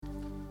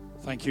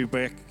Thank you,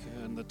 Beck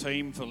and the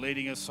team, for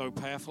leading us so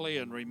powerfully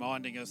and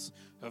reminding us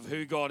of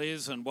who God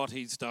is and what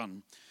He's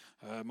done.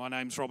 My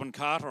name's Robin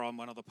Carter. I'm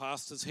one of the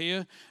pastors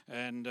here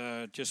and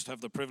just have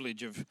the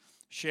privilege of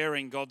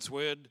sharing God's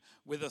Word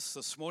with us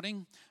this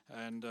morning.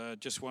 And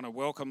just want to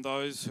welcome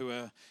those who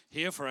are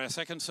here for our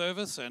second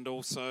service, and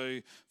also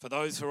for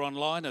those who are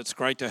online. It's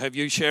great to have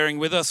you sharing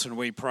with us, and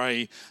we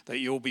pray that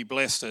you'll be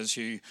blessed as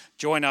you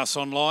join us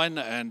online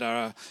and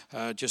are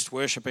just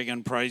worshipping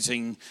and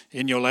praising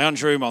in your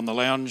lounge room, on the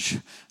lounge,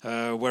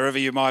 wherever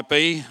you might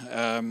be.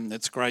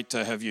 It's great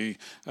to have you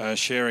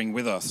sharing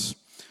with us.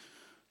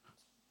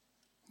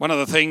 One of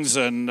the things,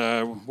 and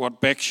what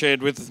Beck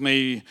shared with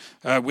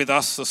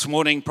us this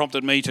morning,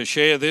 prompted me to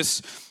share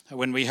this.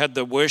 When we had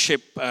the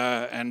worship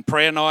and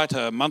prayer night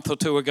a month or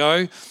two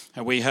ago,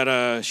 we had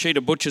a sheet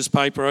of butcher's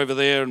paper over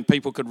there, and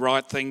people could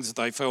write things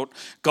that they felt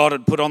God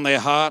had put on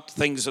their heart,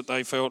 things that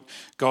they felt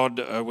God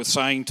was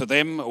saying to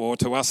them or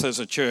to us as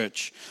a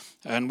church.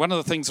 And one of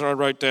the things that I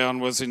wrote down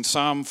was in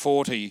Psalm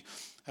 40.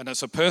 And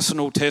it's a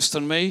personal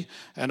testimony,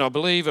 and I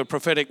believe a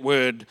prophetic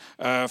word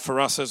for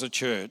us as a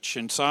church.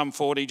 In Psalm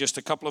 40, just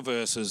a couple of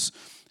verses,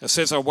 it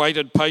says, "I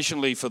waited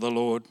patiently for the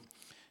Lord.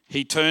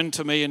 He turned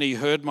to me and He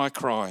heard my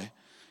cry.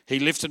 He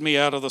lifted me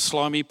out of the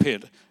slimy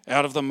pit,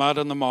 out of the mud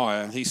and the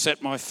mire. He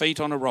set my feet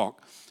on a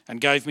rock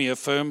and gave me a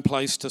firm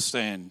place to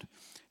stand.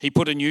 He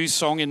put a new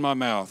song in my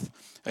mouth,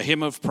 a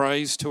hymn of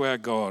praise to our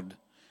God.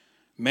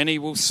 Many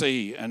will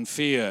see and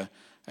fear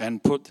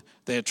and put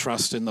their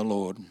trust in the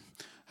Lord."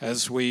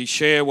 As we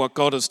share what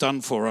God has done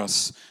for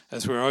us,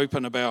 as we're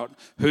open about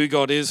who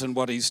God is and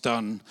what He's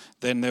done,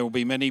 then there will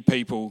be many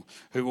people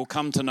who will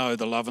come to know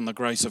the love and the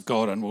grace of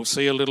God. And we'll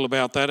see a little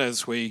about that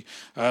as we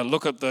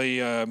look at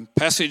the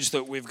passage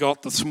that we've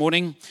got this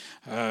morning,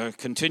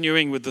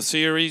 continuing with the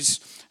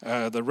series,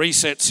 the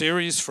Reset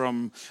series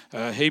from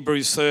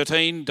Hebrews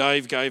 13.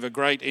 Dave gave a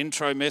great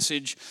intro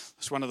message.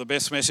 It's one of the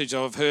best messages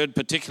I've heard,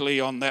 particularly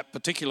on that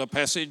particular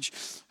passage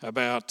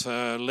about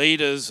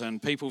leaders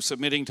and people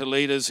submitting to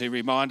leaders. He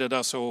reminded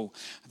us all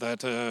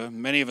that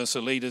many of us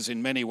are leaders in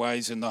many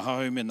ways, in the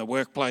home, in the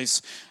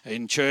workplace,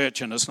 in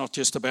church, and it's not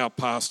just about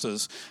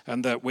pastors,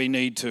 and that we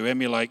need to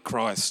emulate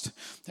Christ.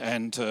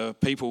 And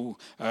people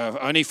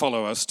only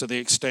follow us to the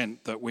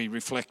extent that we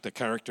reflect the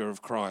character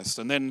of Christ.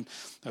 And then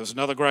there was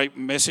another great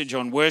message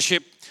on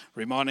worship,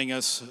 reminding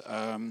us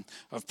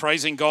of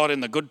praising God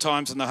in the good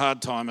times and the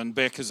hard time. And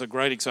Beck is a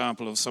great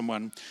example of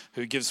someone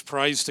who gives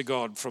praise to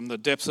God from the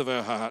depths of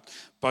her heart,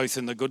 both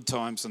in the good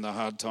times and the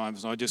hard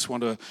times. And I just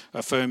want to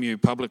affirm you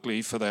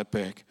publicly for that,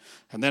 Beck.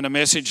 And then a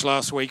message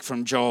last week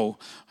from Joel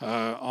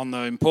on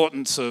the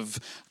importance of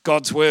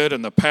God's Word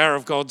and the power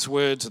of God's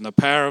words and the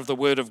power of the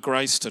Word of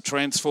grace to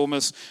transform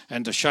us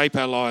and to shape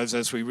our lives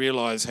as we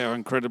realise how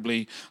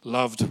incredibly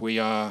loved we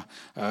are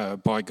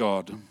by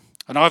God.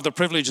 And I have the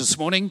privilege this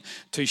morning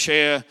to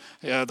share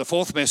the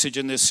fourth message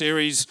in this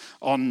series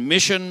on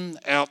mission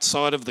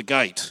outside of the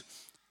gate.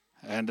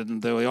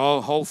 And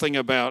the whole thing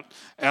about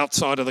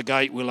outside of the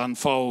gate will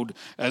unfold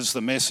as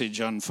the message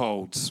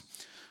unfolds.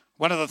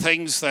 One of the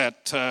things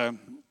that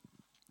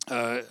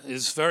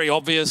is very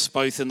obvious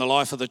both in the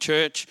life of the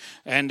church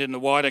and in the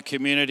wider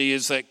community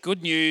is that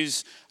good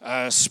news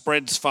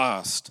spreads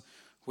fast.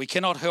 We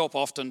cannot help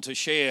often to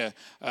share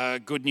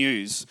good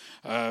news.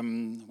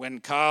 When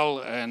Carl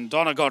and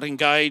Donna got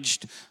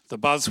engaged, the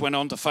buzz went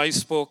on to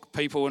Facebook.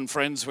 People and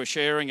friends were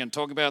sharing and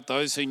talking about.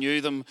 Those who knew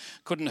them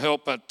couldn't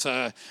help but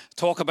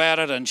talk about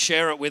it and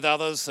share it with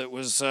others. It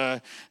was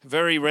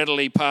very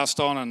readily passed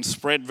on and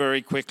spread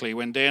very quickly.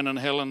 When Dan and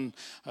Helen,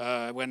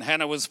 when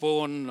Hannah was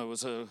born, it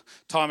was a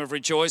time of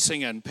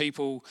rejoicing, and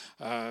people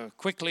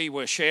quickly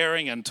were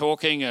sharing and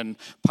talking and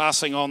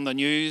passing on the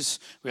news.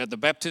 We had the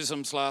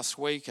baptisms last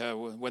week.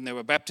 When there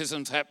were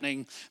baptisms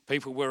happening,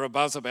 people were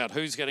abuzz about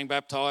who's getting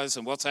baptised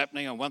and what's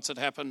happening. And once it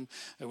happened,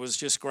 it was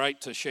just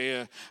great to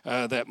share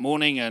that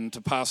morning and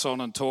to pass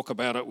on and talk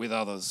about it with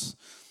others.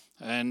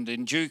 And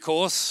in due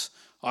course,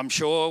 I'm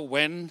sure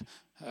when,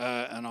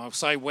 and I'll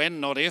say when,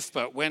 not if,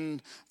 but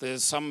when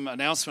there's some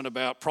announcement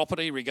about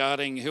property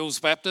regarding Hills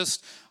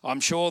Baptist,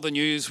 I'm sure the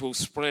news will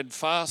spread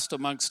fast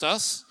amongst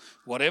us,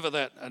 whatever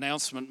that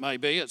announcement may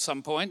be at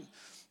some point.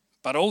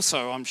 But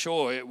also, I'm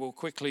sure it will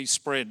quickly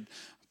spread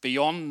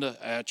beyond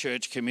our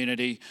church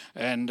community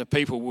and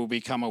people will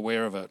become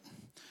aware of it.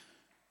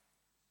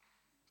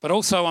 But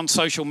also on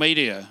social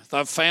media,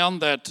 they've found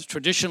that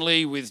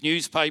traditionally with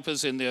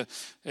newspapers in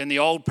the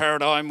old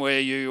paradigm where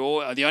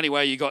the only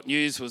way you got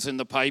news was in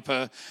the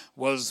paper,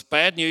 was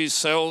bad news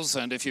sells,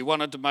 and if you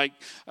wanted to make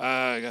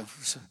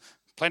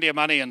plenty of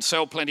money and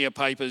sell plenty of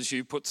papers,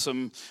 you put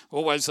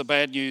always the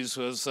bad news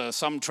was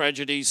some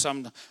tragedy,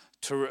 some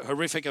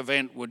horrific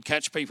event would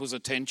catch people's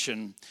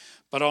attention.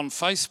 But on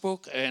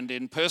Facebook and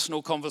in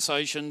personal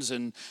conversations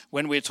and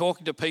when we're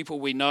talking to people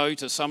we know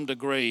to some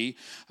degree,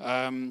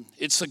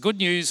 it's the good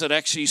news that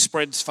actually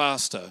spreads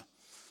faster.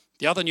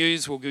 The other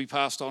news will be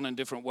passed on in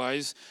different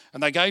ways.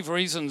 And they gave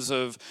reasons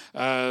of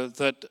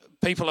that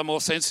people are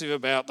more sensitive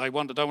about. They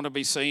don't want to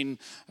be seen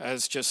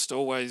as just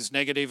always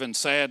negative and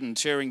sad and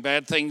sharing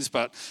bad things,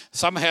 but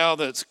somehow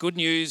that's good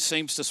news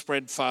seems to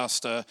spread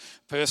faster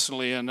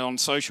personally and on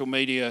social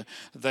media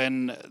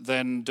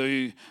than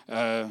do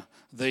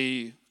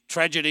the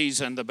tragedies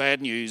and the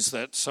bad news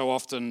that so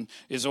often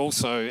is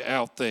also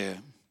out there.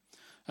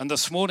 And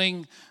this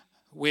morning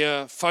we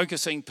are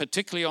focusing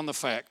particularly on the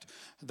fact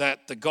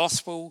that the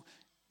gospel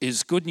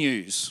is good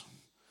news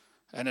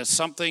and it's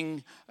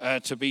something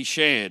to be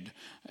shared.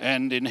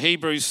 And in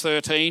Hebrews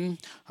 13,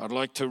 I'd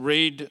like to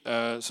read,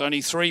 it's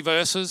only 3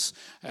 verses,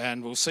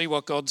 and we'll see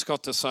what God's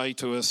got to say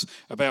to us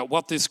about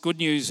what this good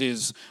news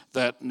is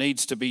that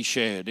needs to be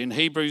shared. In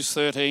Hebrews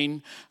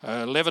 13,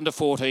 11 to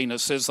 14, it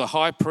says, "The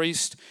high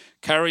priest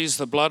carries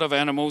the blood of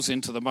animals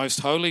into the most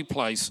holy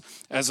place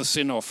as a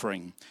sin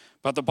offering,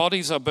 but the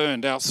bodies are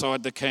burned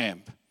outside the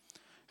camp.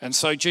 And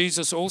so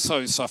Jesus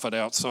also suffered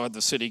outside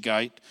the city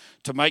gate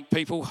to make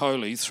people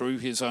holy through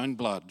his own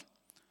blood.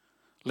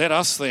 Let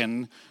us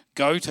then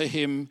go to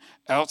him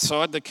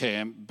outside the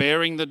camp,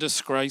 bearing the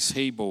disgrace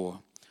he bore.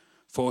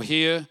 For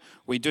here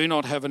we do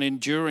not have an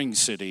enduring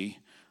city,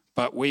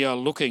 but we are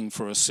looking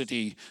for a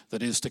city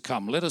that is to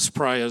come." Let us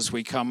pray as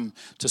we come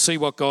to see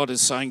what God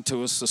is saying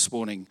to us this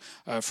morning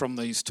from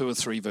these 2 or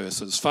 3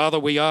 verses. Father,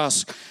 we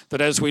ask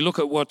that as we look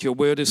at what your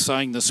word is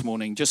saying this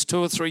morning, just 2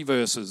 or 3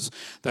 verses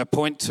that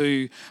point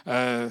to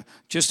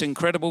just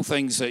incredible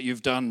things that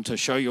you've done to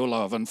show your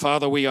love. And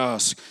Father, we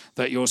ask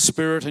that your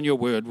spirit and your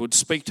word would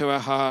speak to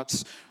our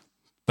hearts,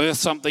 birth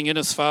something in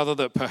us, Father,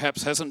 that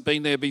perhaps hasn't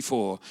been there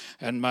before,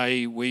 and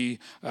may we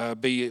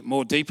be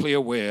more deeply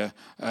aware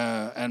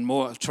and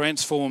more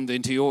transformed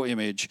into your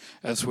image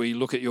as we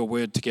look at your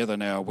word together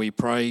now. We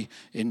pray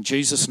in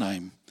Jesus'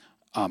 name.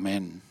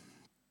 Amen.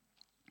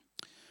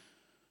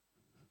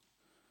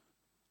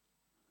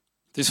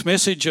 This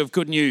message of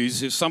good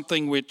news is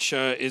something which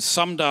is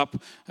summed up,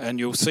 and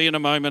you'll see in a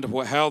moment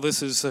how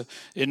this is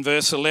in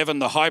verse 11.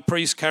 "The high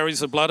priest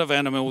carries the blood of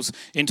animals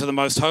into the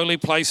most holy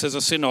place as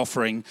a sin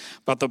offering,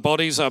 but the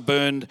bodies are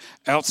burned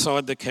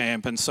outside the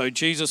camp. And so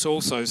Jesus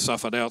also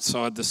suffered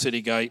outside the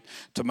city gate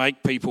to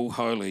make people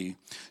holy."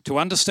 To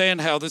understand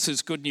how this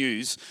is good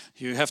news,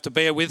 you have to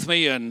bear with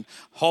me and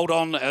hold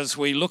on as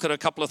we look at a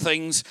couple of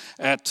things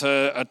at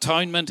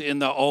atonement in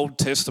the Old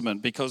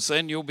Testament, because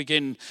then you'll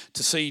begin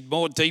to see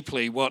more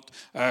deeply what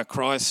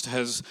Christ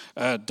has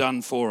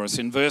done for us.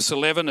 In verse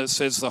 11 it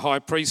says, "The high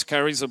priest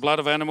carries the blood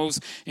of animals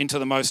into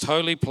the most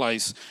holy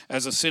place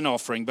as a sin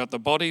offering, but the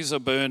bodies are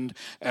burned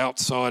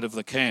outside of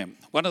the camp."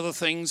 One of the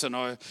things, and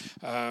I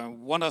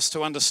want us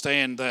to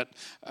understand that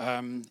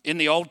in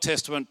the Old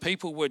Testament,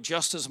 people were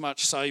just as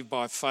much saved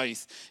by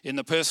faith in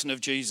the person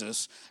of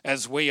Jesus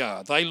as we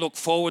are. They look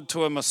forward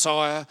to a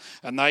Messiah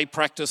and they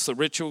practice the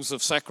rituals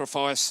of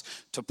sacrifice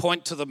to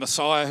point to the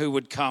Messiah who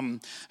would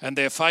come, and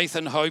their faith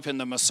and hope in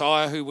the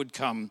Messiah who would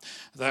come,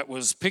 that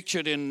was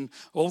pictured in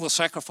all the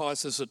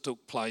sacrifices that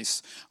took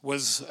place,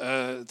 was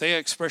their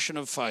expression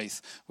of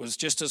faith was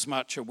just as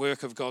much a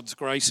work of God's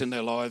grace in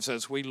their lives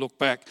as we look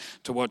back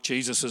to what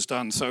Jesus has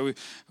done. So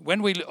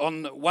when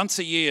once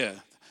a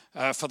year,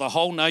 for the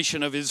whole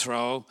nation of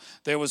Israel,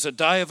 there was a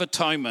day of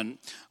atonement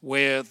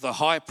where the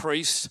high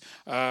priest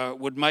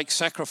would make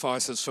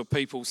sacrifices for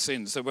people's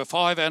sins. There were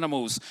 5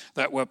 animals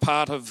that were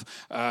part of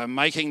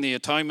making the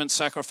atonement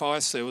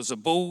sacrifice. There was a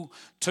bull,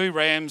 2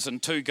 rams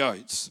and 2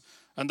 goats.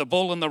 And the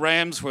bull and the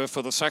rams were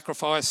for the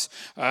sacrifice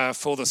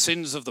for the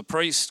sins of the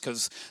priest,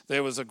 because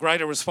there was a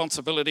greater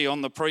responsibility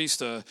on the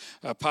priest, a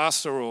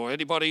pastor or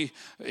anybody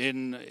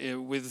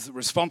with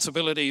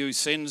responsibility who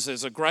sins.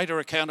 There's a greater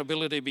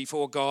accountability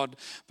before God.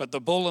 But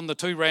the bull and the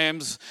 2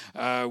 rams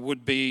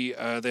would be,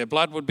 their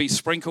blood would be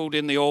sprinkled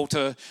in the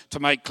altar to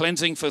make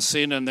cleansing for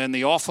sin, and then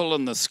the offal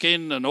and the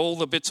skin and all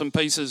the bits and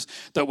pieces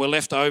that were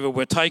left over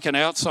were taken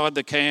outside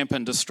the camp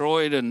and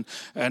destroyed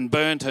and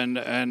burnt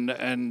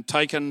and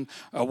taken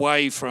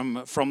away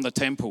from the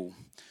temple.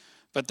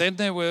 But then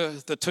there were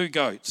the 2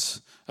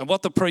 goats, and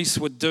what the priests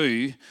would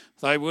do,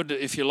 they would,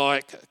 if you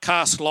like,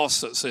 cast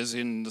lots, it says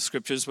in the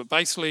scriptures, but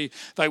basically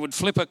they would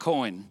flip a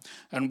coin,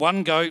 and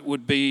 1 goat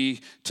would be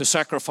to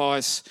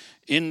sacrifice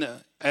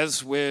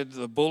as where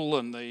the bull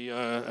and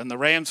the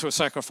rams were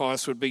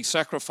sacrificed, would be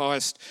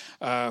sacrificed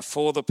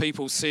for the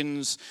people's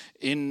sins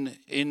in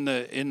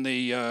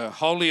the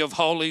Holy of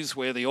Holies,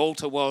 where the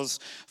altar was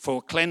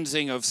for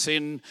cleansing of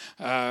sin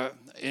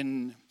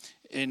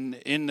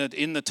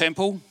in the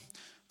temple.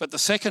 But the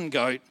second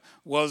goat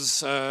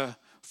was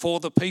for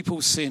the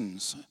people's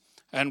sins.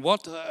 And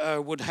what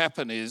would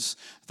happen is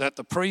that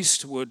the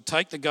priest would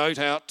take the goat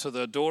out to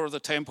the door of the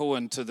temple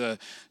and to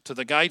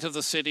the gate of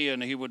the city,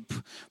 and he would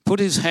put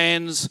his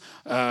hands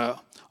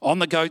on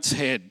the goat's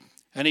head,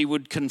 and he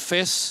would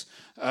confess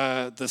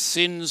the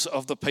sins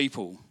of the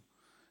people.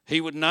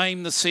 He would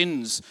name the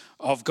sins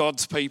of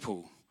God's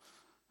people.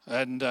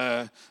 And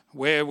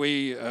where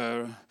we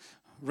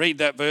read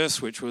that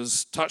verse, which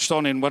was touched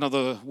on in one of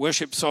the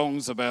worship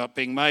songs about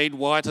being made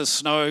white as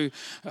snow.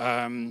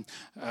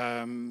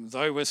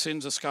 Though where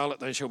sins are scarlet,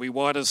 they shall be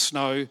white as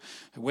snow.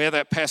 Where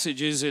that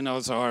passage is in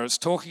Isaiah, it's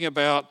talking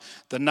about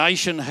the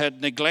nation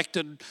had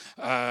neglected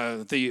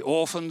the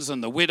orphans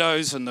and the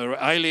widows and the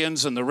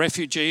aliens and the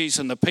refugees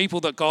and the people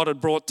that God had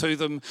brought to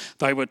them.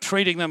 They were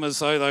treating them as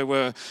though they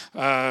were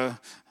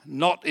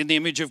not in the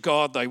image of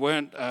God. They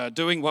weren't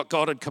doing what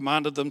God had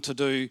commanded them to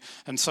do.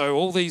 And so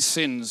all these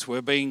sins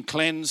were being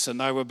cleansed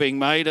and they were being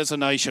made as a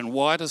nation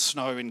white as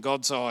snow in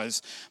God's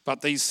eyes.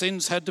 But these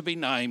sins had to be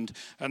named,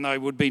 and they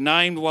would be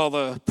named while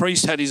the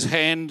priest had his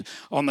hand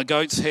on the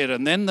goat's head.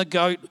 And then the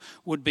goat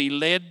would be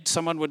led,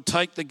 someone would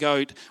take the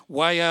goat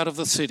way out of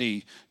the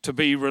city to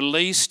be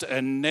released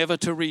and never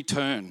to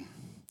return.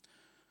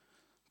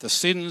 The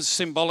sins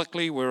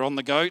symbolically were on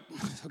the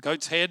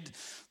goat's head.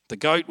 The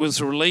goat was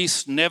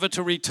released, never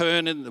to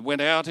return, and went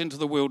out into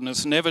the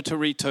wilderness, never to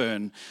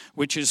return,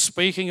 which is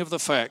speaking of the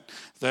fact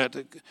that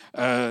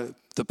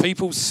the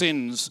people's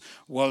sins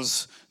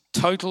was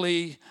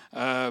totally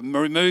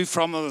removed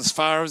from them as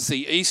far as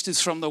the east is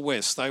from the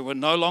west. They were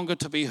no longer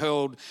to be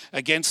held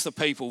against the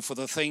people for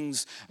the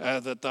things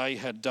that they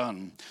had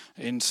done.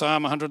 In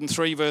Psalm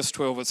 103 verse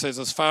 12 it says,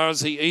 "As far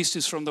as the east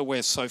is from the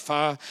west, so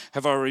far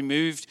have I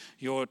removed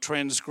your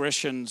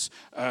transgressions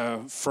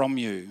from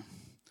you."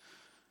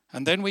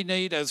 And then we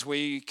need, as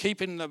we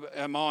keep in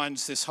our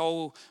minds there's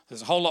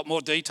a whole lot more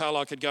detail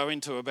I could go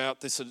into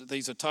about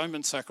these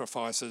atonement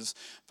sacrifices,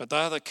 but they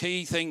are the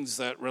key things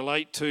that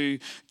relate to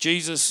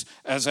Jesus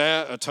as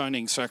our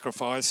atoning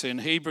sacrifice in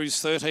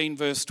Hebrews 13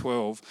 verse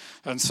 12.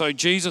 And so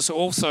Jesus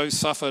also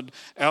suffered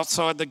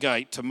outside the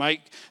gate to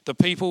make the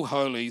people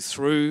holy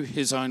through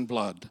his own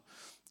blood.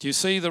 Do you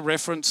see the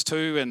reference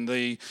to and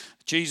the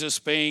Jesus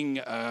being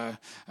our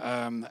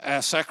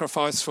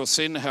sacrifice for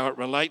sin, how it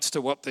relates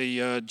to what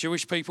the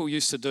Jewish people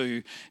used to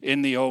do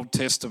in the Old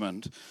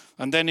Testament?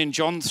 And then in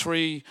John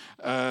 3,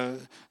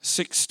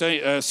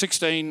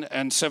 16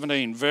 and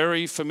 17,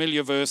 very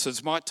familiar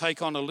verses, might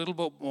take on a little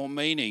bit more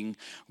meaning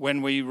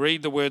when we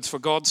read the words, "For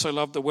God so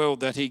loved the world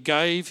that he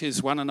gave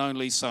his one and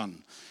only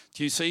Son."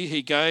 Do you see?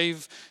 He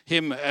gave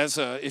him as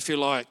if you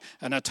like,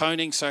 an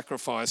atoning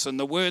sacrifice. And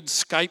the word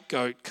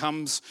scapegoat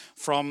comes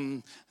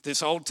from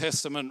this Old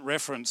Testament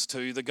reference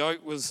to the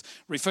goat was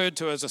referred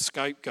to as a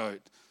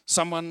scapegoat.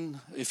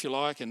 Someone, if you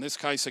like, in this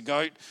case a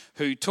goat,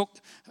 who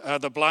took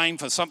the blame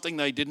for something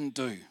they didn't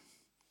do.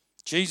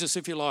 Jesus,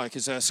 if you like,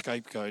 is our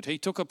scapegoat. He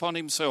took upon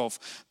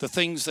himself the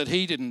things that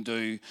he didn't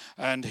do,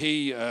 and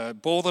he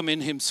bore them in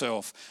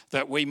himself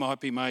that we might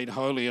be made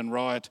holy and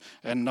right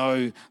and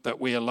know that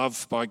we are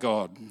loved by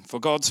God. For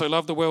God so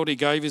loved the world, he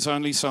gave his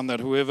only Son, that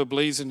whoever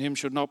believes in him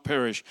should not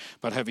perish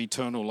but have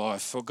eternal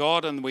life. For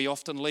God, and we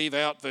often leave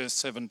out verse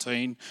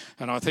 17,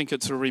 and I think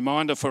it's a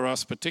reminder for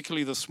us,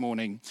 particularly this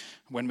morning,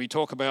 when we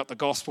talk about the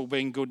gospel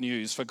being good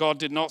news. For God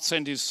did not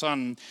send his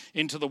Son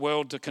into the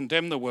world to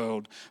condemn the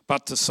world,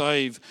 but to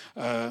save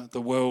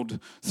the world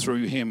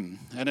through him.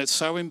 And it's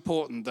so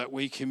important that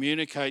we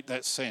communicate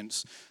that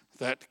sense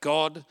that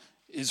God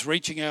is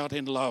reaching out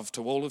in love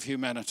to all of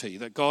humanity,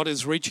 that God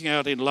is reaching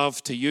out in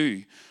love to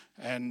you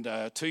and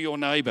to your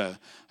neighbour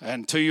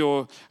and to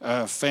your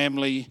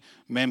family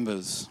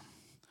members.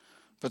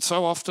 But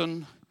so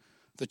often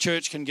the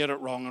church can get it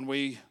wrong, and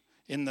we,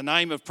 in the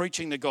name of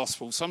preaching the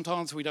gospel,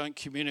 sometimes we don't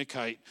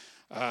communicate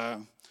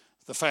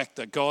the fact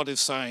that God is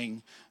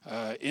saying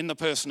in the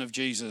person of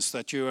Jesus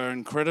that you are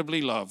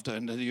incredibly loved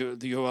and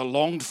you are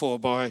longed for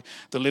by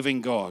the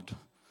living God.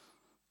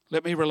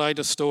 Let me relate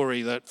a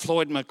story that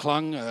Floyd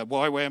McClung, a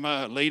YWAM,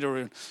 a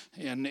leader,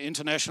 an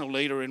international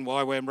leader in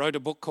YWAM, wrote a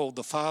book called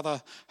The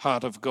Father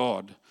Heart of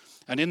God.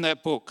 And in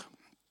that book,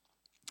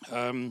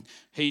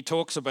 he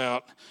talks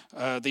about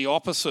the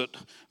opposite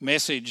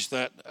message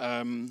that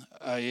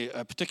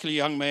a particular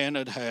young man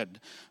had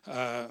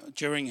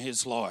during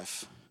his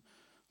life.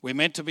 We're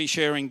meant to be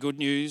sharing good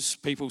news.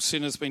 People's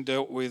sin has been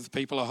dealt with.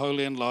 People are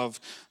holy and loved.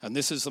 And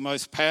this is the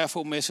most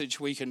powerful message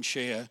we can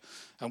share.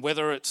 And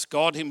whether it's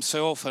God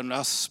himself and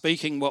us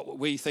speaking what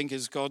we think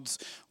is God's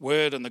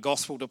word and the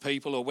gospel to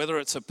people, or whether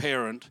it's a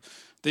parent,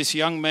 this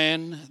young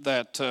man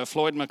that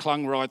Floyd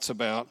McClung writes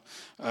about,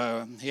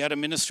 he had a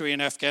ministry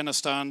in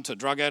Afghanistan to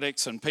drug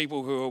addicts and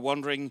people who are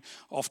wandering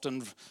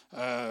often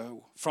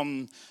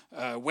from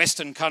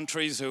Western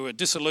countries who are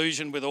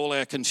disillusioned with all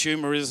our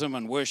consumerism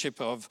and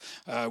worship of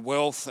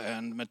wealth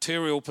and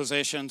material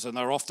possessions, and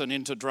they're often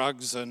into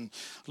drugs and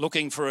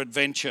looking for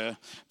adventure.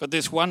 But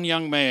this one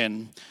young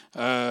man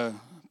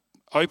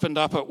opened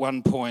up at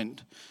one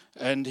point,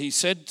 and he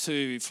said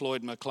to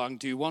Floyd McClung,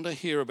 "Do you want to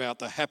hear about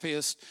the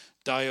happiest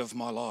day of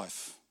my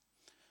life?"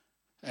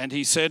 And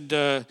he said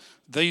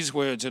these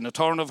words, and a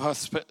torrent of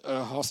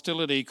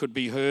hostility could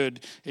be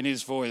heard in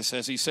his voice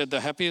as he said,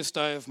 "The happiest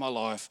day of my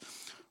life,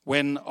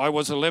 when I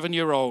was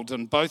 11-year-old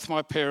and both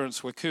my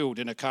parents were killed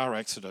in a car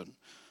accident.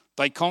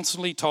 They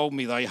constantly told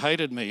me they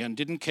hated me and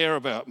didn't care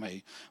about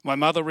me. My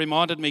mother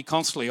reminded me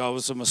constantly I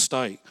was a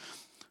mistake.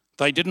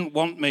 They didn't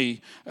want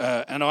me,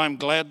 and I'm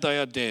glad they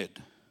are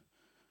dead."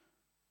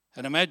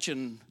 And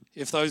imagine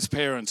if those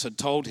parents had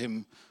told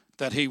him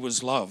that he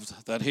was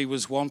loved, that he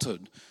was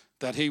wanted,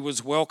 that he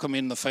was welcome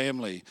in the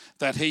family,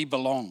 that he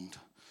belonged.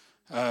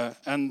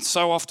 And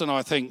so often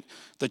I think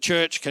the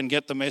church can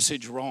get the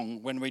message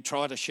wrong when we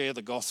try to share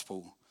the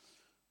gospel.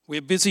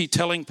 We're busy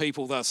telling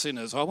people they're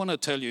sinners. I want to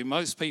tell you,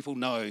 most people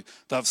know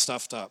they've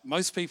stuffed up.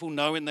 Most people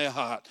know in their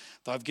heart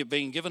they've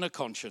been given a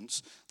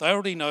conscience. They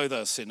already know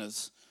they're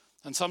sinners.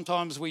 And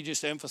sometimes we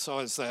just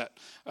emphasise that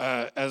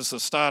as the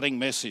starting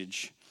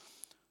message.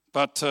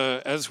 But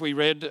as we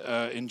read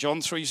in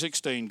John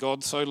 3:16,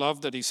 God so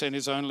loved that he sent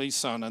his only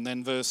son. And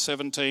then verse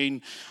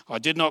 17, I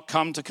did not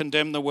come to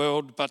condemn the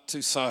world, but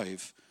to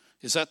save.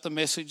 Is that the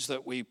message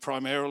that we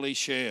primarily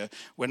share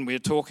when we're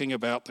talking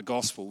about the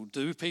gospel?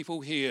 Do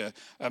people hear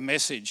a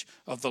message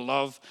of the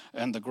love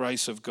and the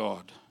grace of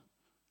God?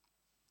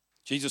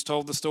 Jesus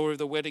told the story of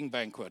the wedding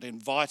banquet,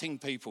 inviting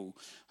people.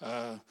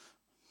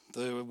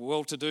 The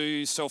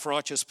well-to-do,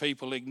 self-righteous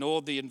people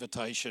ignored the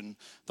invitation.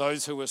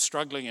 Those who were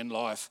struggling in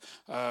life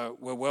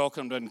were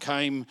welcomed and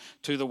came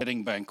to the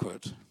wedding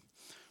banquet.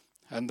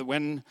 And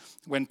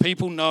when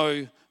people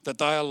know that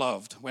they are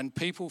loved, when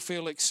people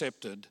feel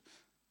accepted,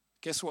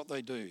 guess what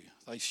they do?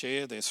 They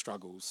share their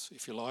struggles.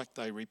 If you like,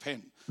 they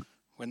repent.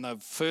 When the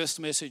first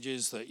message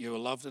is that you are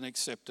loved and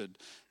accepted,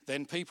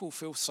 then people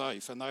feel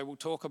safe and they will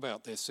talk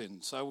about their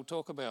sins. They will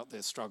talk about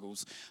their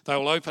struggles. They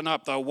will open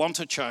up. They'll want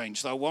to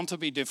change. They'll want to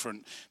be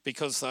different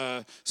because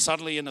they're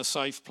suddenly in a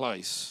safe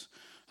place.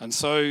 And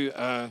so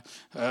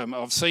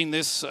I've seen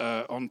this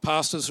on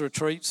pastors'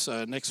 retreats.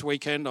 Next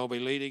weekend I'll be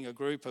leading a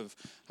group of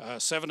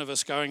 7 of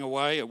us going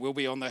away. It will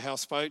be on the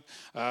houseboat,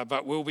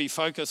 but we'll be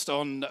focused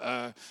on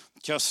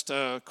just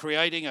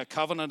creating a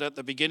covenant at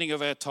the beginning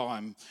of our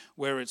time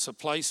where it's a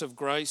place of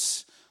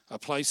grace, a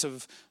place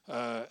of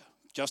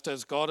just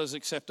as God has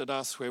accepted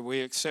us, where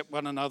we accept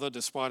one another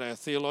despite our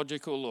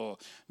theological or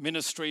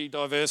ministry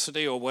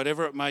diversity or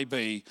whatever it may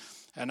be.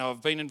 And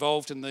I've been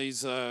involved in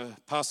these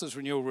pastors'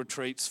 renewal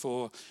retreats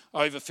for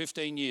over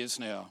 15 years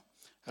now.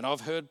 And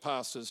I've heard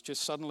pastors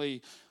just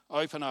suddenly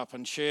open up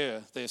and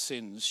share their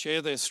sins,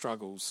 share their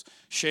struggles,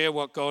 share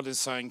what God is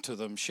saying to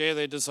them, share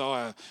their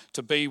desire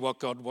to be what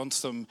God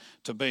wants them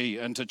to be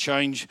and to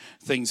change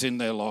things in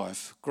their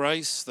life.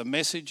 Grace, the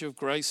message of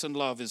grace and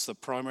love is the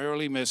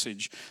primarily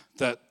message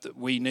that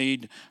we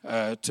need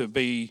to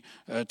be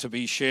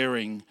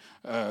sharing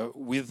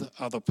with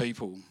other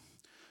people.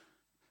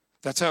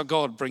 That's how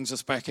God brings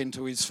us back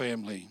into his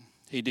family.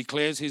 He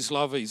declares his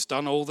love. He's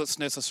done all that's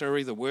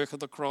necessary, the work of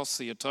the cross,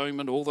 the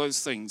atonement, all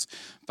those things.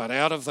 But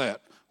out of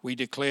that, we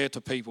declare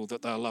to people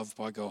that they're loved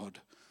by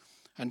God.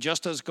 And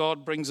just as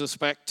God brings us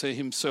back to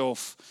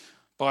himself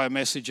by a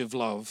message of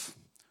love,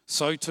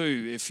 so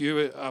too, if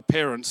you are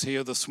parents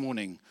here this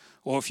morning,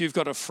 or if you've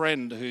got a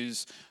friend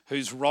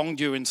who's wronged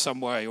you in some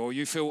way, or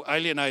you feel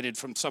alienated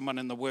from someone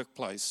in the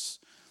workplace,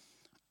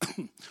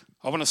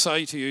 I want to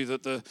say to you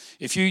that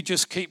if you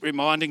just keep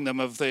reminding them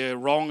of their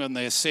wrong and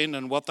their sin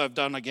and what they've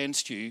done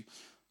against you,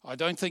 I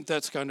don't think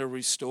that's going to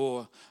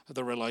restore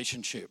the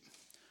relationship.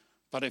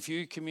 But if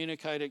you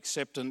communicate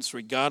acceptance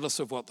regardless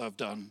of what they've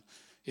done,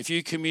 if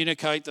you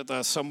communicate that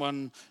they're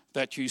someone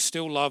that you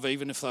still love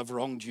even if they've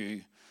wronged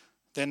you,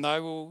 then they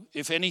will,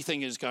 if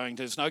anything is going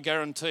to, there's no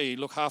guarantee.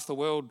 Look, half the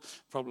world,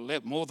 probably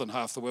more than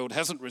half the world,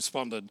 hasn't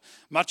responded.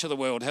 Much of the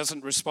world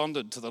hasn't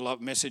responded to the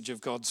message of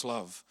God's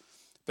love.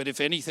 But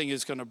if anything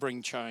is going to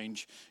bring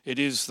change, it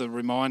is the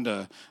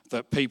reminder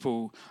that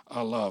people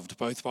are loved,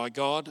 both by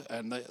God,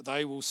 and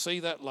they will see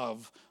that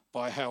love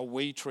by how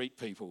we treat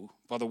people,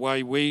 by the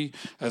way we,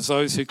 as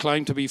those who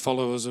claim to be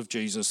followers of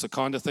Jesus, the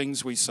kind of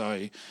things we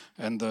say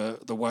and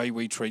the way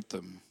we treat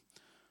them.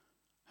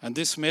 And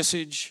this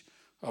message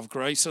of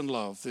grace and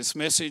love, this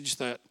message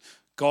that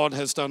God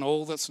has done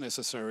all that's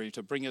necessary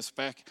to bring us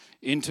back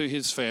into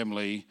his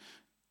family,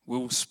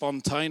 will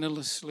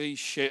spontaneously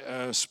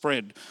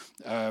spread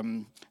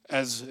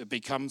as it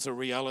becomes a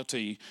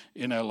reality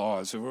in our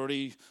lives. We've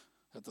already,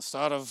 at the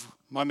start of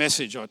my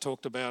message, I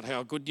talked about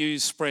how good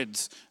news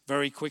spreads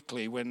very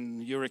quickly.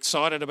 When you're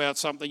excited about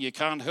something, you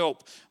can't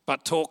help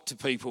but talk to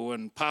people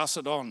and pass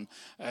it on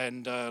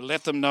and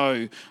let them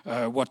know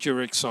what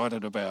you're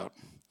excited about.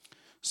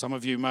 Some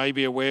of you may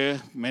be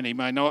aware, many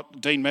may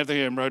not. Dean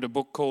Methingham wrote a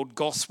book called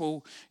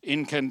Gospel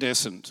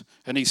Incandescent.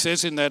 And he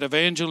says in that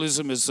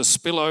evangelism is the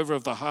spillover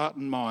of the heart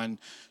and mind,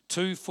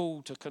 too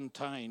full to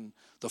contain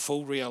the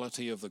full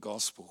reality of the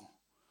gospel.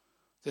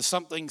 There's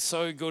something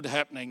so good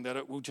happening that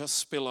it will just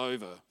spill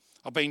over.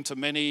 I've been to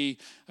many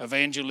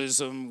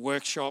evangelism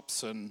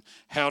workshops and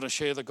how to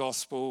share the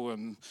gospel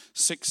and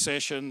 6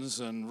 sessions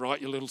and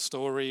write your little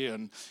story,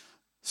 and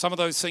some of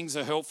those things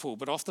are helpful,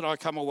 but often I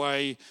come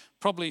away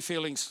probably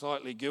feeling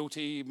slightly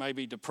guilty,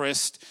 maybe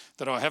depressed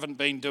that I haven't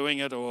been doing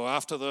it, or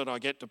after that I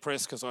get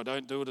depressed because I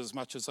don't do it as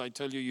much as they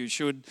tell you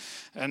should.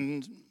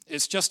 And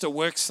it's just a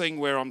works thing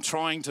where I'm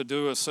trying to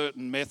do a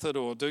certain method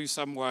or do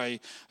some way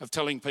of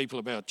telling people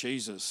about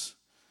Jesus.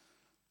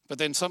 But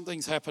then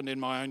something's happened in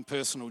my own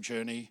personal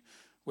journey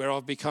where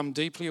I've become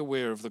deeply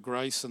aware of the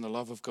grace and the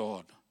love of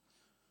God.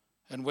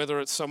 And whether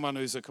it's someone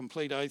who's a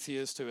complete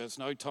atheist who has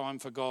no time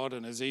for God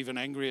and is even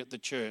angry at the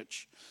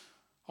church,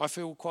 I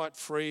feel quite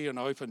free and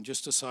open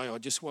just to say, I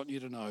just want you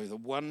to know, the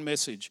one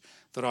message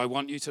that I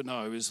want you to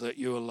know is that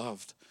you are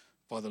loved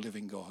by the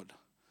living God.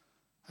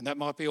 And that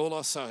might be all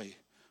I say,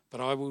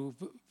 but I will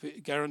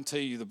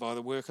guarantee you that by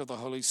the work of the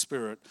Holy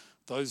Spirit,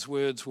 those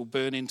words will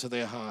burn into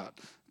their heart.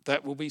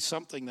 That will be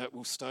something that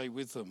will stay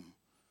with them.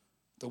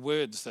 The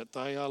words that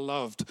they are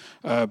loved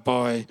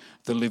by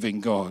the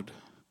living God.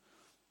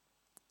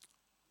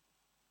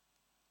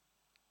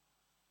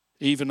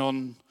 Even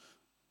on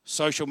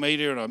social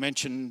media, and I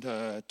mentioned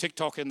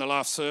TikTok in the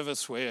last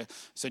service, where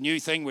it's a new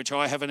thing which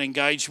I haven't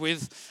engaged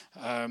with.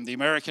 The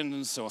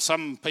Americans, or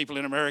some people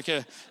in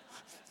America,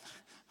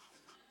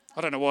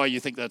 I don't know why you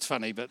think that's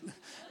funny, but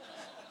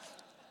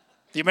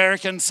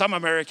some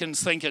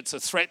Americans think it's a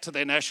threat to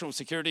their national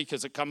security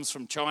because it comes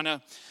from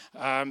China.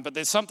 But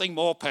there's something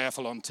more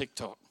powerful on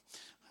TikTok.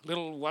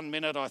 Little 1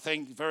 minute, I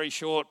think, very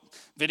short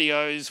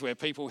videos where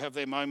people have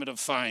their moment of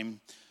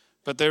fame.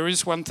 But there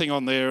is one thing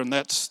on there, and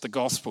that's the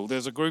gospel.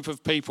 There's a group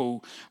of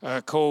people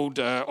called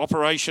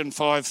Operation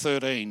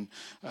 513.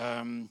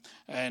 And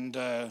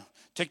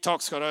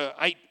TikTok's got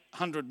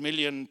 800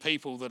 million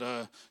people that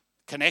are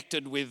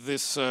connected with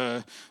this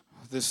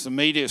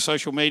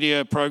social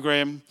media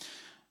program.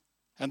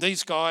 And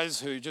these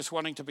guys who are just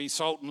wanting to be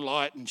salt and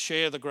light and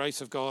share the grace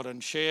of God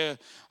and share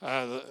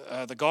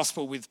the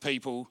gospel with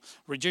people,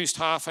 reduced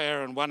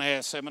half-hour and 1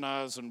 hour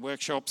seminars and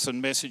workshops and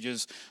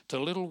messages to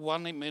little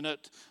 1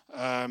 minute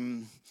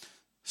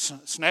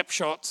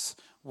snapshots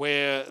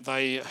where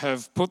they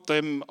have put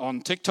them on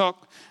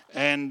TikTok.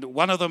 And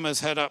one of them has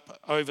had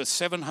up over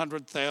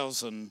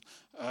 700,000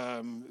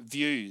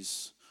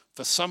 views.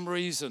 For some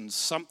reason,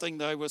 something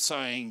they were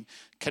saying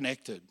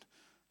connected.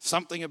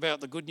 Something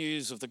about the good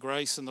news of the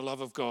grace and the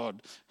love of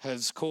God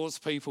has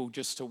caused people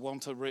just to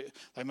want to,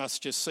 they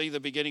must just see the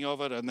beginning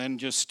of it and then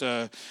just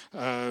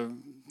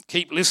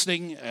keep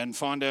listening and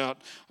find out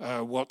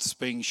what's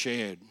being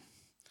shared.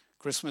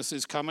 Christmas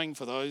is coming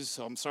for those.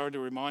 I'm sorry to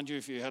remind you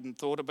if you hadn't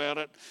thought about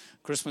it.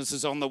 Christmas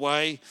is on the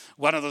way.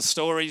 One of the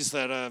stories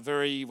one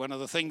of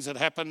the things that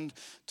happened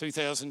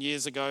 2,000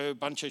 years ago, a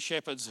bunch of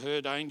shepherds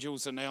heard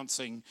angels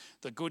announcing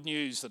the good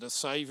news that a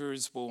Saviour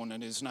is born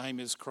and his name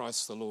is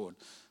Christ the Lord.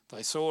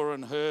 They saw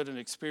and heard and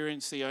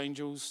experienced the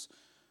angels.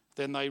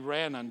 Then they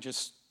ran and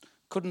just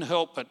couldn't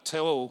help but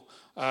tell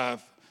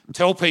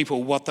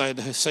people what they'd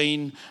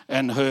seen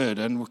and heard,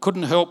 and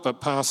couldn't help but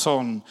pass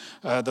on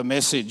the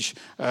message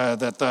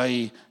that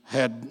they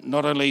had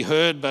not only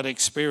heard but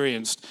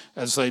experienced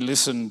as they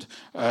listened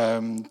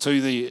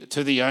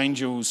to the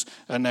angels'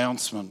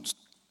 announcement.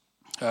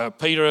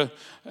 Peter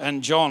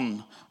and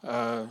John,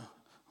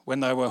 when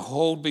they were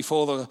hauled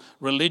before the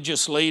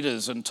religious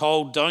leaders and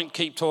told, don't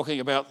keep talking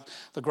about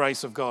the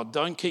grace of God,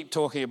 don't keep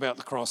talking about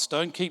the cross,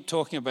 don't keep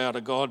talking about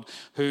a God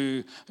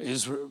who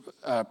is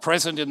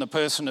present in the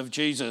person of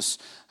Jesus.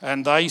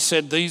 And they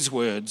said these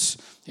words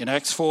in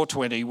Acts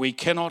 4:20, we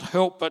cannot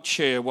help but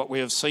share what we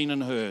have seen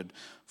and heard,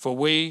 for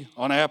we,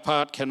 on our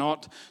part,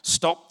 cannot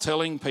stop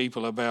telling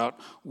people about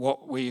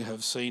what we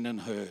have seen and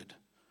heard.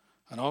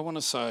 And I want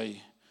to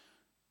say,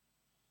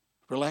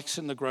 relax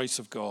in the grace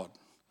of God.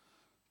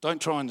 Don't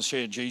try and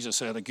share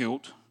Jesus out of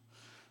guilt.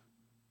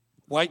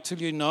 Wait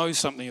till you know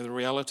something of the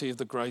reality of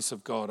the grace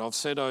of God. I've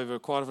said over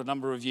quite a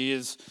number of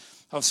years,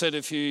 I've said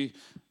if you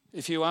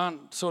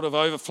aren't sort of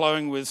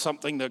overflowing with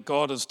something that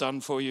God has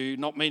done for you,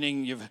 not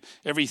meaning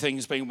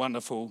everything's been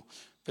wonderful,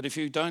 but if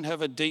you don't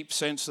have a deep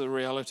sense of the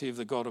reality of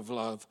the God of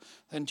love,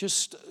 then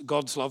just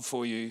God's love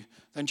for you,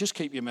 then just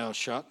keep your mouth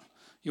shut.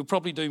 You'll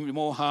probably do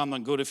more harm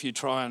than good if you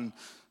try and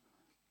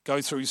go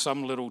through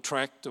some little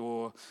tract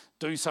or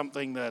do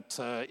something that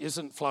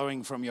isn't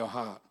flowing from your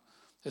heart.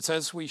 It's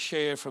as we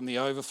share from the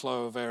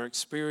overflow of our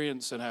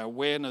experience and our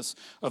awareness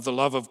of the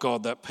love of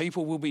God that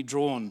people will be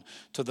drawn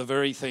to the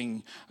very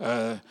thing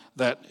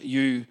that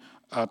you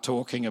are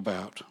talking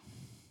about.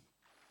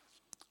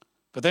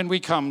 But then we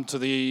come to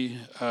the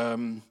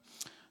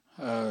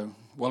Romans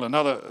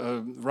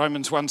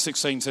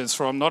 1:16 says,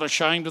 for I'm not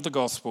ashamed of the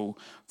gospel,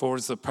 for it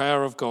is the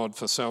power of God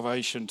for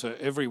salvation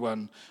to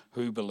everyone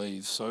who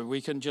believes. So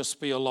we can just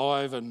be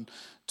alive and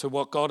to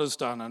what God has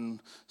done and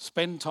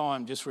spend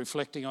time just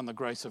reflecting on the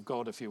grace of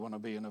God if you want to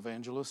be an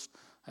evangelist,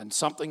 and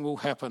something will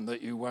happen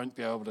that you won't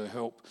be able to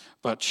help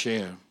but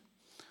share.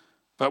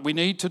 But we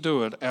need to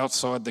do it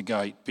outside the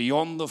gate,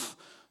 beyond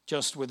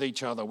just with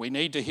each other. We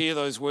need to hear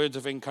those words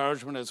of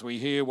encouragement as we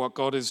hear what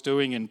God is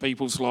doing in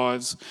people's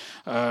lives.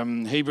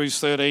 Hebrews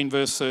 13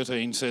 verse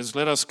 13 says,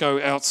 let us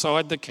go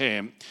outside the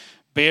camp,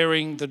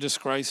 bearing the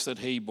disgrace that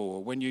he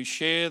bore. When you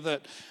share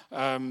that,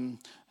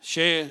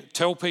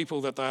 tell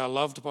people that they are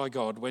loved by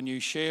God. When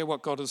you share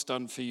what God has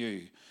done for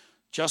you,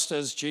 just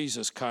as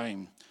Jesus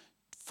came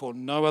for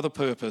no other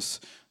purpose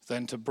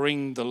than to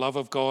bring the love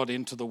of God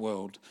into the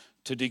world,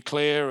 to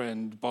declare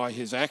and by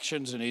his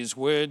actions and his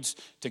words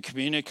to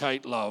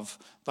communicate love,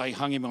 they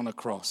hung him on a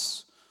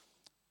cross.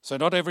 So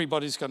not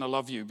everybody's going to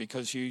love you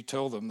because you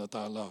tell them that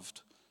they're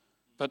loved.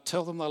 But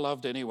tell them they're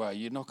loved anyway.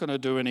 You're not going to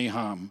do any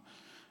harm.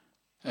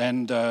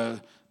 and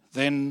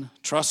then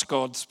trust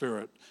God's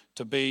Spirit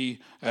to be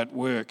at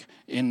work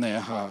in their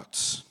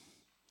hearts.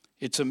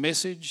 It's a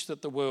message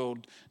that the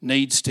world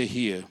needs to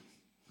hear.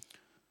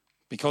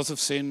 Because of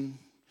sin,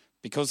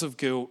 because of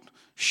guilt,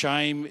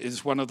 shame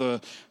is one of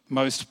the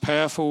most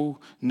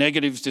powerful,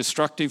 negative,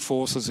 destructive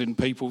forces in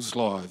people's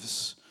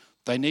lives.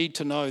 They need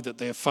to know that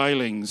their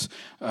failings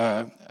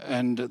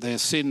and their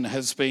sin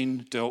has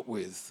been dealt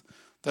with.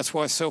 That's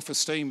why low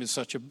self-esteem is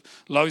such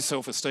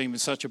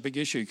a big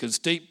issue, because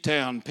deep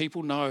down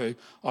people know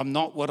I'm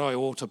not what I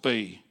ought to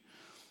be.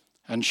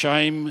 And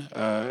shame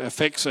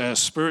affects our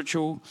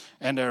spiritual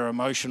and our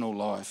emotional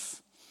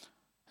life.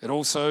 It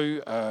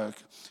also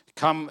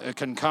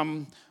can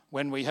come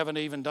when we haven't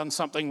even done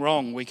something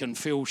wrong. We can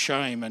feel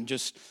shame and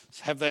just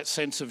have that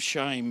sense of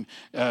shame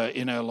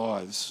in our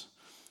lives.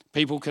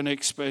 People can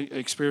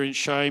experience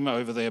shame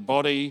over their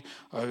body,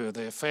 over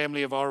their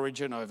family of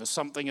origin, over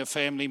something a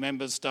family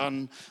member's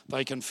done.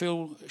 They can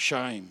feel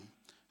shame,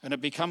 and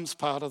it becomes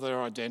part of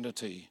their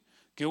identity.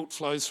 Guilt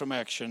flows from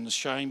actions.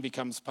 Shame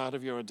becomes part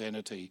of your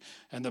identity.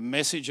 And the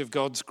message of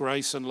God's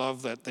grace and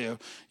love, that they're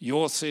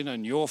your sin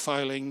and your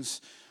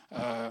failings,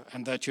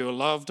 and that you're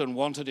loved and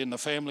wanted in the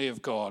family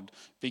of God,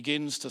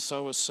 begins to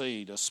sow a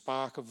seed, a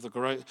spark of the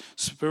great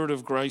Spirit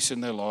of grace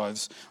in their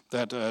lives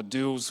that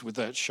deals with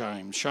that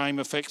shame. Shame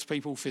affects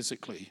people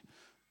physically,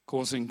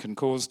 can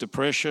cause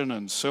depression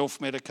and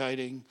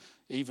self-medicating,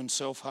 even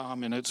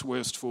self-harm in its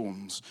worst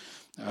forms.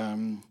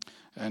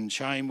 And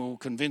shame will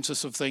convince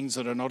us of things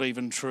that are not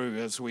even true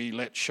as we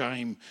let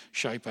shame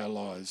shape our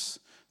lives.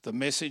 The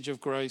message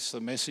of grace, the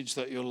message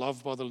that you're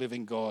loved by the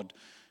living God,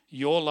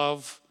 your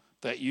love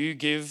that you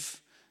give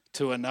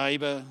to a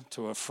neighbour,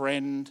 to a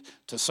friend,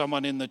 to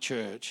someone in the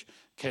church,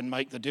 can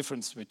make the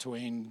difference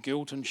between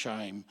guilt and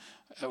shame,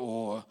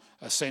 or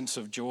a sense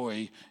of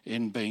joy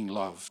in being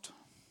loved.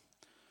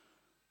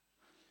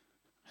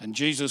 And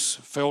Jesus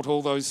felt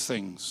all those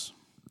things.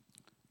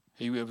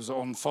 He was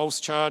on false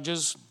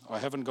charges. I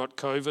haven't got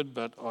COVID,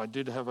 but I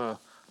did have a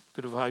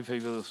bit of hay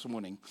fever this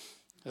morning.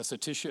 That's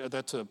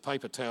a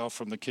paper towel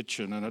from the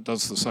kitchen, and it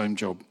does the same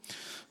job.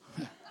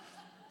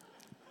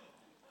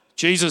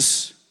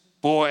 Jesus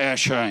bore our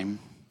shame.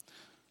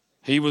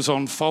 He was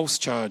on false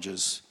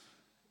charges,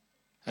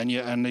 and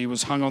he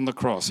was hung on the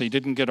cross. He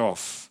didn't get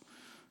off.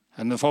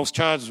 And the false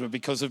charges were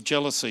because of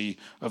jealousy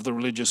of the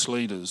religious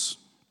leaders.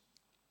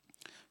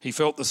 He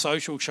felt the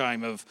social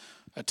shame of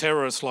a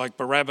terrorist like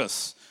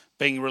Barabbas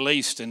being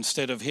released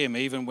instead of him,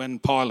 even when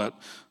Pilate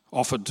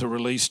offered to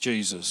release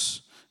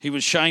Jesus. He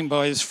was shamed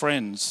by his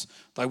friends.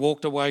 They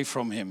walked away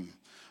from him.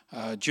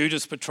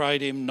 Judas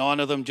betrayed him. 9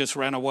 of them just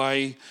ran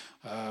away.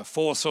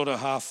 4 sort of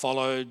half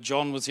followed.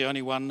 John was the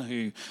only one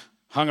who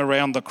hung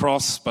around the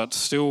cross, but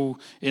still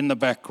in the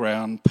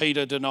background.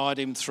 Peter denied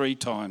him 3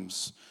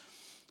 times.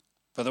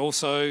 But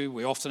also,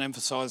 we often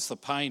emphasise the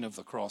pain of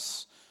the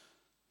cross.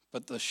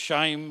 But the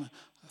shame,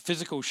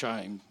 physical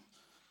shame,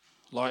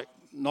 not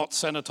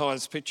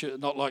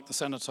like the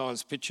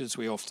sanitised pictures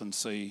we often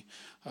see.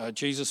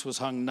 Jesus was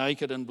hung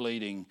naked and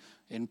bleeding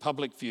in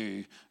public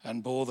view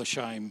and bore the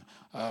shame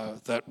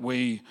that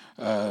we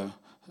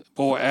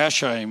bore our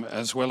shame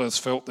as well as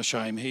felt the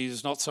shame. He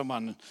is not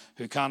someone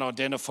who can't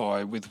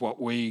identify with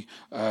what we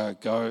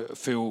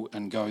feel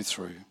and go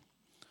through.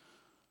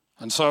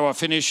 And so I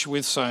finish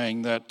with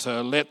saying that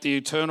let the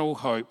eternal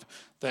hope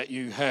that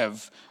you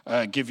have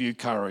give you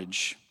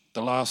courage.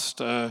 The last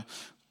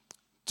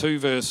 2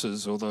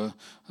 verses, or the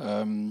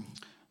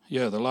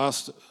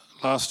last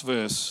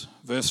verse,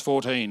 verse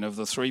 14 of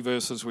the 3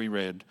 verses we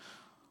read.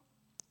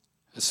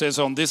 It says,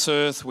 on this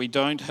earth we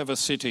don't have a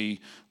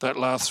city that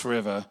lasts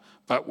forever,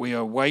 but we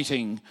are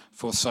waiting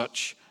for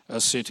such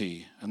a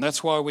city. And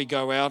that's why we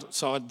go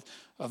outside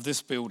of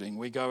this building.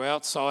 We go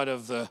outside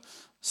of the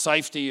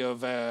safety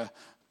of our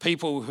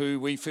people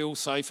who we feel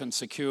safe and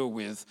secure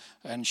with,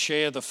 and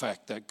share the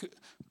fact that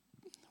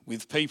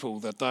with people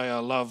that they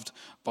are loved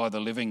by the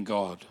living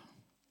God.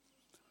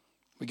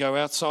 We go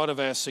outside of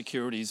our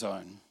security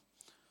zone.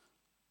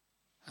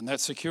 And that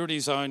security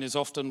zone is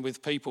often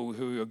with people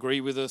who agree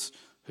with us,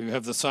 who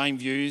have the same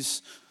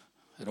views.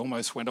 It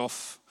almost went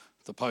off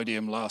the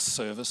podium last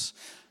service.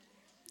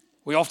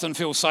 We often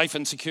feel safe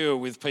and secure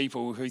with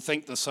people who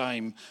think the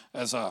same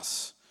as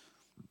us.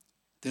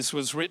 This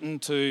was written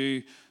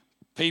to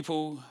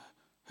people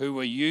who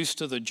were used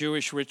to the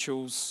Jewish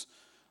rituals,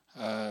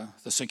 the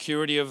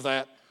security of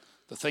that,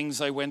 the things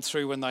they went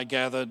through when they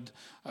gathered.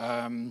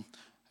 And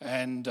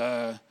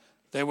there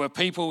were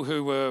people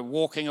who were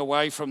walking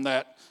away from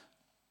that,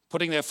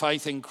 putting their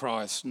faith in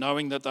Christ,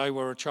 knowing that they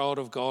were a child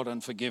of God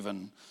and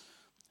forgiven.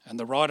 And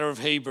the writer of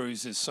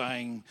Hebrews is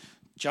saying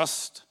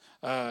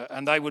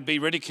and they would be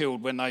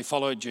ridiculed when they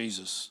followed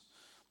Jesus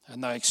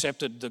and they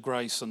accepted the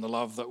grace and the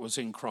love that was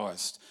in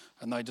Christ,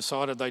 and they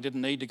decided they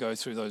didn't need to go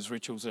through those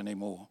rituals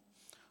anymore.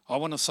 I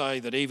want to say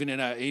that even in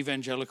our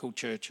evangelical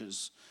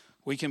churches,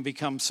 we can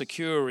become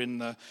secure in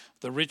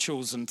the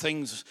rituals and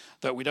things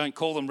that we don't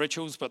call them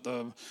rituals, but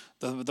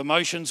the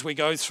motions we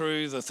go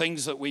through, the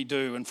things that we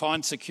do, and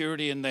find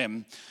security in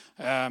them.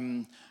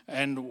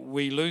 And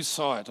we lose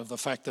sight of the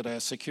fact that our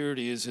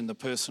security is in the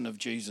person of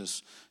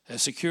Jesus. Our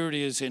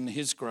security is in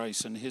his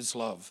grace and his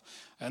love,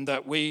 and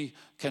that we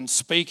can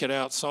speak it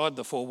outside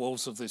the four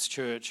walls of this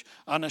church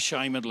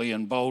unashamedly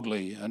and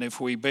boldly. And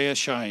if we bear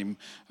shame,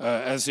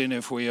 as in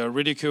if we are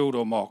ridiculed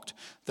or mocked,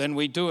 then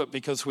we do it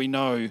because we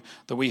know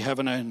that we have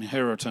an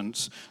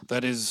inheritance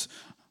that is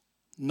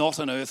not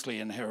an earthly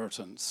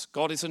inheritance.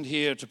 God isn't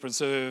here to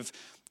preserve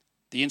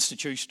the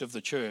institution of the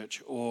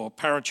church or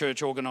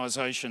parachurch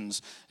organisations,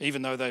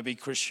 even though they be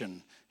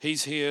Christian.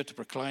 He's here to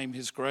proclaim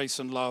his grace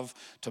and love,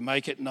 to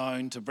make it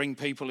known, to bring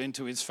people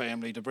into his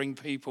family, to bring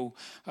people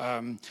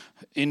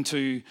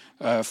into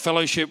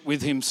fellowship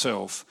with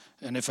himself.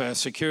 And if our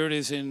security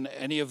is in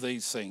any of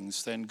these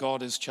things, then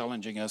God is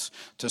challenging us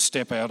to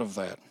step out of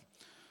that.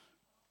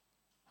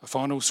 A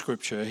final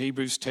scripture,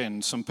 Hebrews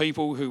 10. Some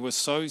people who were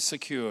so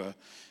secure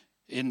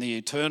in the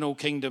eternal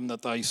kingdom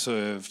that they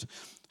served,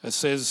 it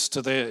says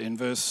in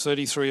verse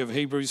 33 of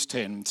Hebrews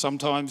 10,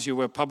 sometimes you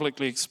were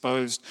publicly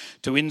exposed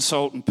to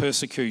insult and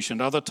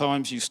persecution. Other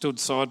times you stood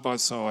side by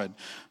side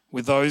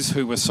with those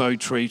who were so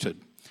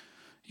treated.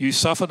 You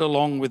suffered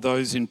along with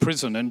those in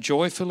prison and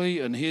joyfully,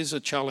 and here's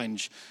a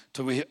challenge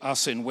to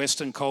us in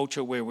Western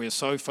culture where we're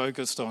so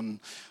focused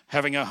on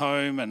having a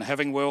home and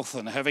having wealth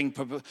and having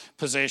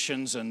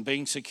possessions and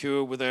being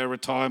secure with our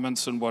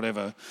retirements and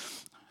whatever,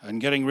 and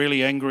getting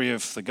really angry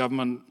if the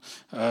government,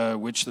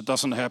 which that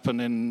doesn't happen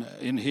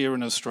in here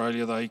in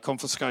Australia, they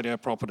confiscate our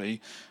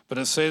property. But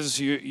it says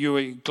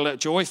you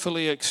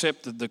joyfully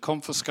accepted the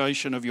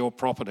confiscation of your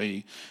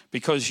property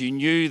because you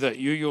knew that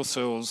you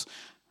yourselves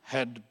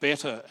had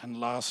better and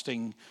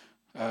lasting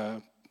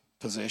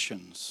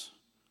possessions.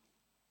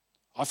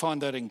 I find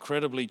that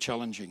incredibly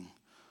challenging.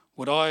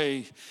 Would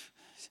I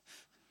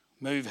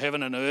move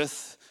heaven and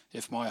earth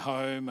if my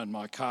home and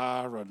my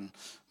car and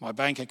my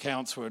bank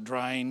accounts were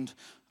drained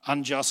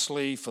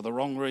unjustly for the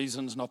wrong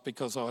reasons, not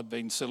because I'd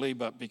been silly,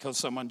 but because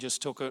someone just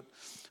took it?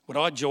 Would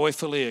I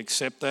joyfully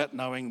accept that,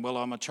 knowing, well,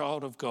 I'm a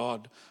child of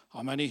God,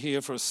 I'm only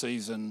here for a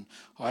season,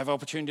 I have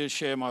opportunity to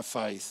share my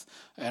faith,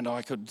 and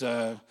I could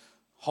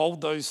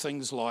hold those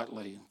things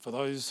lightly? For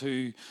those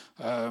who,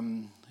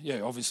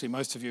 obviously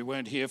most of you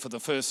weren't here for the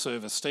first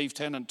service, Steve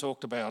Tennant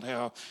talked about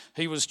how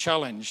he was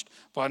challenged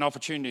by an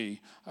opportunity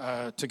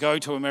to go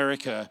to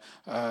America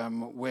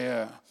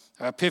where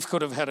Piff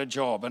could have had a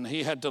job, and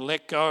he had to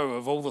let go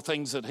of all the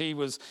things that he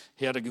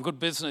had a good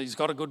business, he's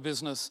got a good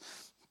business,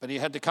 but he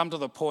had to come to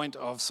the point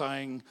of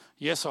saying,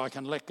 yes, I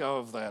can let go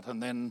of that.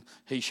 And then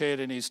he shared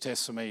in his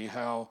testimony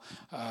how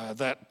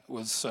that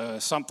was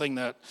something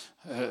that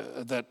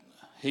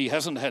he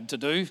hasn't had to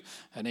do,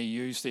 and he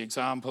used the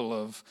example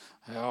of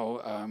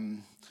how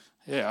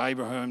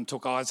Abraham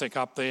took Isaac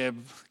up there,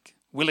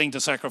 willing to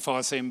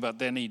sacrifice him, but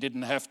then he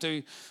didn't have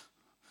to.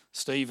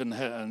 Stephen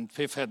and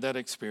Piff had that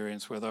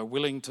experience where they were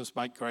willing to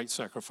make great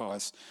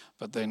sacrifice,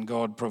 but then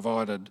God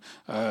provided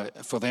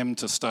for them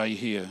to stay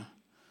here.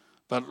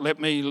 But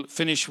let me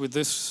finish with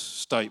this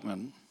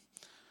statement.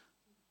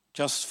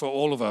 Just for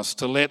all of us,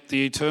 to let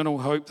the eternal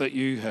hope that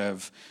you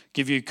have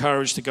give you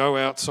courage to go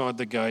outside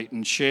the gate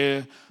and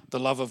share the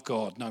love of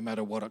God, no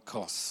matter what it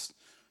costs.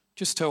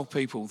 Just tell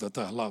people that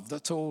they're loved.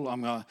 That's all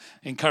I'm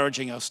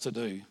encouraging us to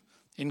do.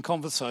 In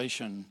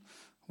conversation,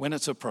 when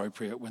it's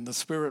appropriate, when the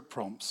Spirit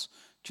prompts,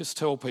 just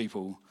tell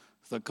people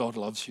that God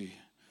loves you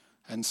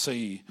and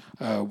see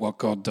what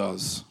God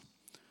does.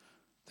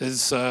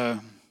 There's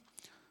a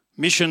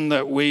mission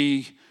that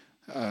we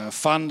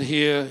fund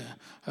here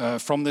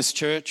from this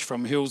church,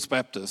 from Hills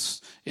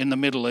Baptist in the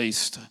Middle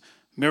East,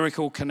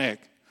 Miracle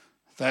Connect,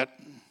 that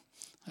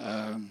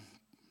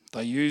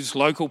they use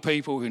local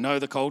people who know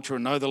the culture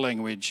and know the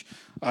language,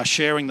 are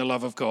sharing the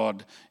love of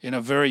God in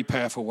a very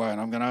powerful way. And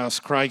I'm going to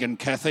ask Craig and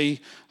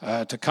Kathy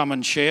to come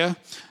and share.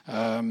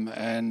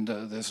 And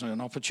there's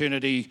an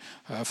opportunity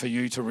for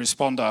you to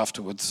respond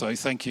afterwards. So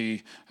thank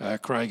you,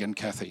 Craig and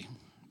Kathy.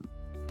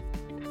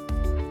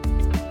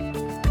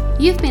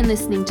 You've been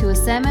listening to a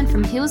sermon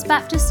from Hills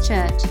Baptist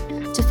Church.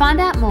 To find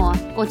out more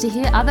or to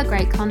hear other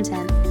great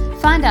content,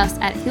 find us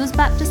at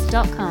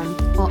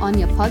hillsbaptist.com or on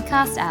your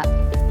podcast app.